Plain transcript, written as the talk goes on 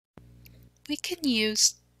we can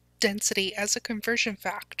use density as a conversion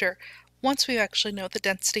factor once we actually know the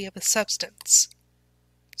density of a substance.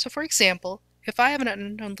 So for example, if I have an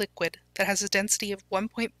unknown liquid that has a density of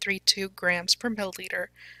 1.32 grams per milliliter,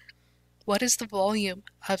 what is the volume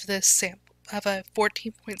of this sample, of a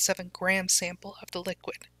 14.7 gram sample of the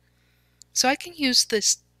liquid? So I can use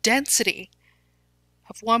this density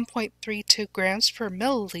of 1.32 grams per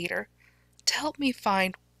milliliter to help me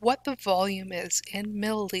find what the volume is in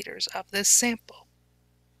milliliters of this sample.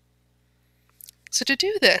 So to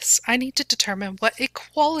do this, I need to determine what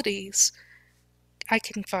equalities I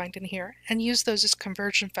can find in here and use those as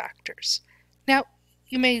conversion factors. Now,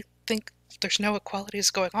 you may think there's no equalities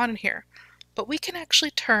going on in here, but we can actually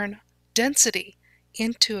turn density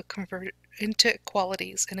into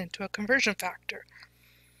equalities and into a conversion factor,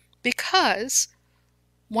 because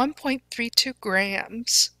 1.32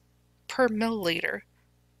 grams per milliliter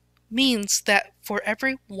means that for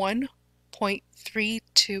every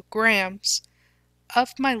 1.32 grams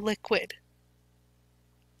of my liquid,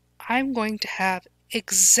 I'm going to have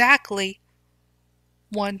exactly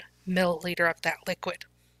 1 milliliter of that liquid.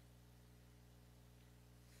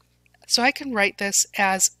 So I can write this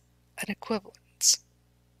as an equivalence.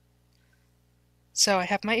 So I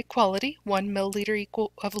have my equality, 1 milliliter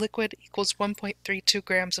of liquid equals 1.32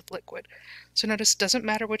 grams of liquid. So notice it doesn't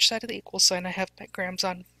matter which side of the equal sign I have my grams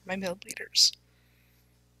on my milliliters.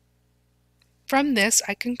 From this,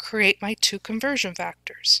 I can create my two conversion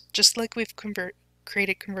factors, just like we've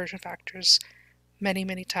created conversion factors many,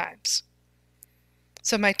 many times.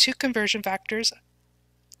 So my two conversion factors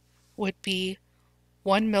would be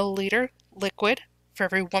 1 milliliter liquid for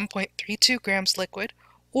every 1.32 grams liquid,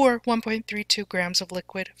 or 1.32 grams of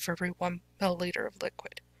liquid for every 1 milliliter of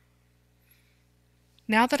liquid.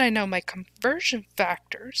 Now that I know my conversion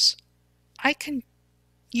factors, I can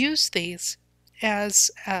use these as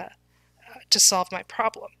to solve my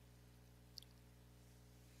problem.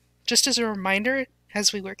 Just as a reminder,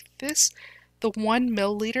 as we work this, the 1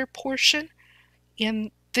 milliliter portion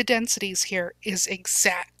in the densities here is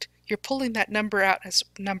exact. You're pulling that number out as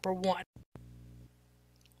number 1.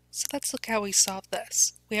 So let's look how we solve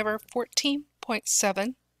this. We have our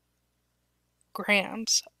 14.7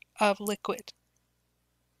 grams of liquid.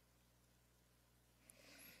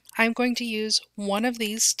 I'm going to use one of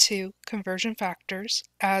these two conversion factors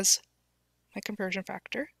as my conversion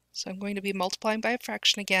factor. So I'm going to be multiplying by a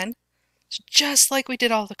fraction again, just like we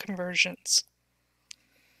did all the conversions.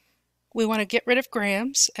 We want to get rid of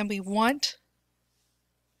grams, and we want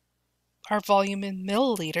our volume in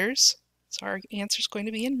milliliters. So our answer is going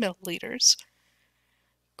to be in milliliters.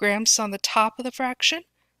 Grams on the top of the fraction,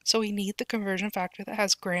 so we need the conversion factor that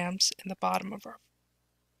has grams in the bottom of our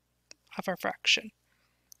fraction.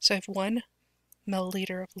 So I have 1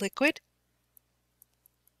 milliliter of liquid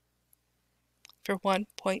for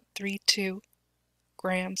 1.32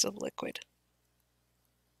 grams of liquid.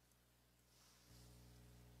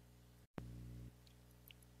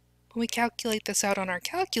 When we calculate this out on our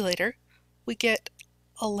calculator, we get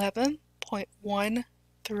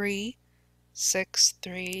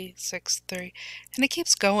 11.136363, and it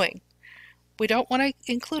keeps going. We don't want to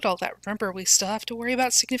include all that. Remember, we still have to worry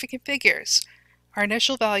about significant figures. Our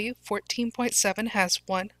initial value, 14.7, has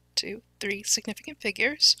 1, 2, 3 significant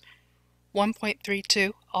figures.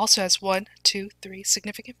 1.32 also has 1, 2, 3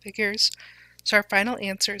 significant figures. So our final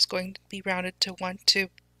answer is going to be rounded to 1, 2,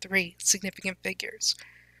 3 significant figures.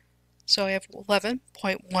 So I have 11.1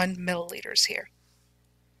 milliliters here.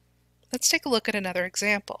 Let's take a look at another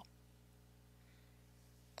example.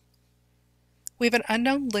 We have an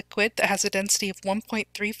unknown liquid that has a density of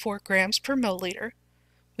 1.34 grams per milliliter.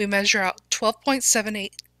 We measure out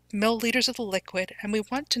 12.78 milliliters of the liquid, and we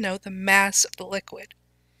want to know the mass of the liquid.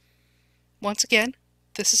 Once again,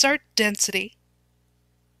 this is our density.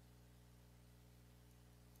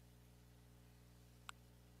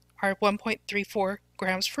 Our 1.34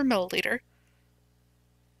 grams per milliliter.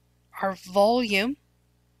 Our volume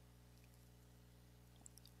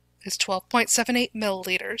is 12.78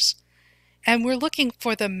 milliliters. And we're looking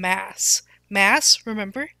for the mass. Mass,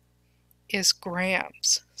 remember, is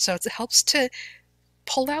grams. So it helps to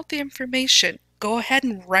pull out the information. Go ahead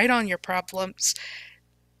and write on your problems.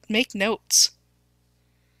 Make notes.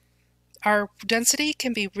 Our density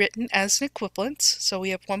can be written as an equivalence. So we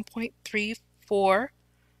have 1.34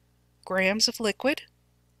 grams of liquid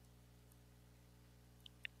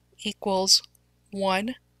equals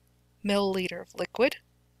 1 milliliter of liquid.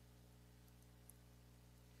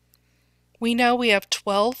 We know we have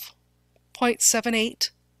 12.78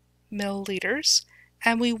 milliliters,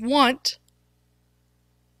 and we want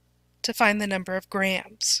to find the number of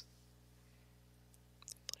grams.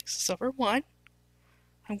 This is over 1.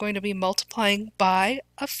 I'm going to be multiplying by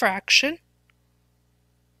a fraction.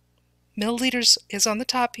 Milliliters is on the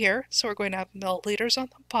top here, so we're going to have milliliters on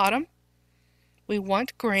the bottom. We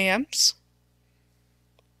want grams.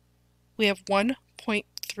 We have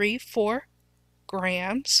 1.34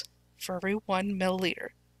 grams for every 1 milliliter.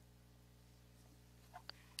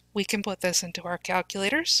 We can put this into our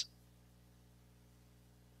calculators.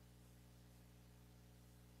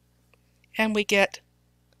 And we get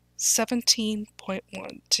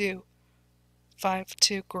 17.1252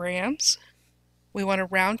 grams. We want to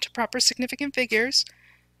round to proper significant figures.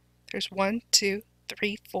 There's 1, 2,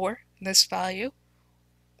 3, 4 in this value.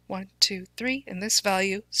 1, 2, 3 in this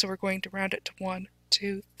value. So we're going to round it to 1,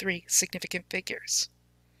 2, 3 significant figures.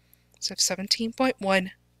 So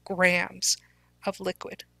 17.1 grams of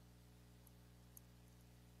liquid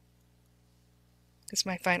is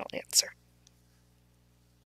my final answer.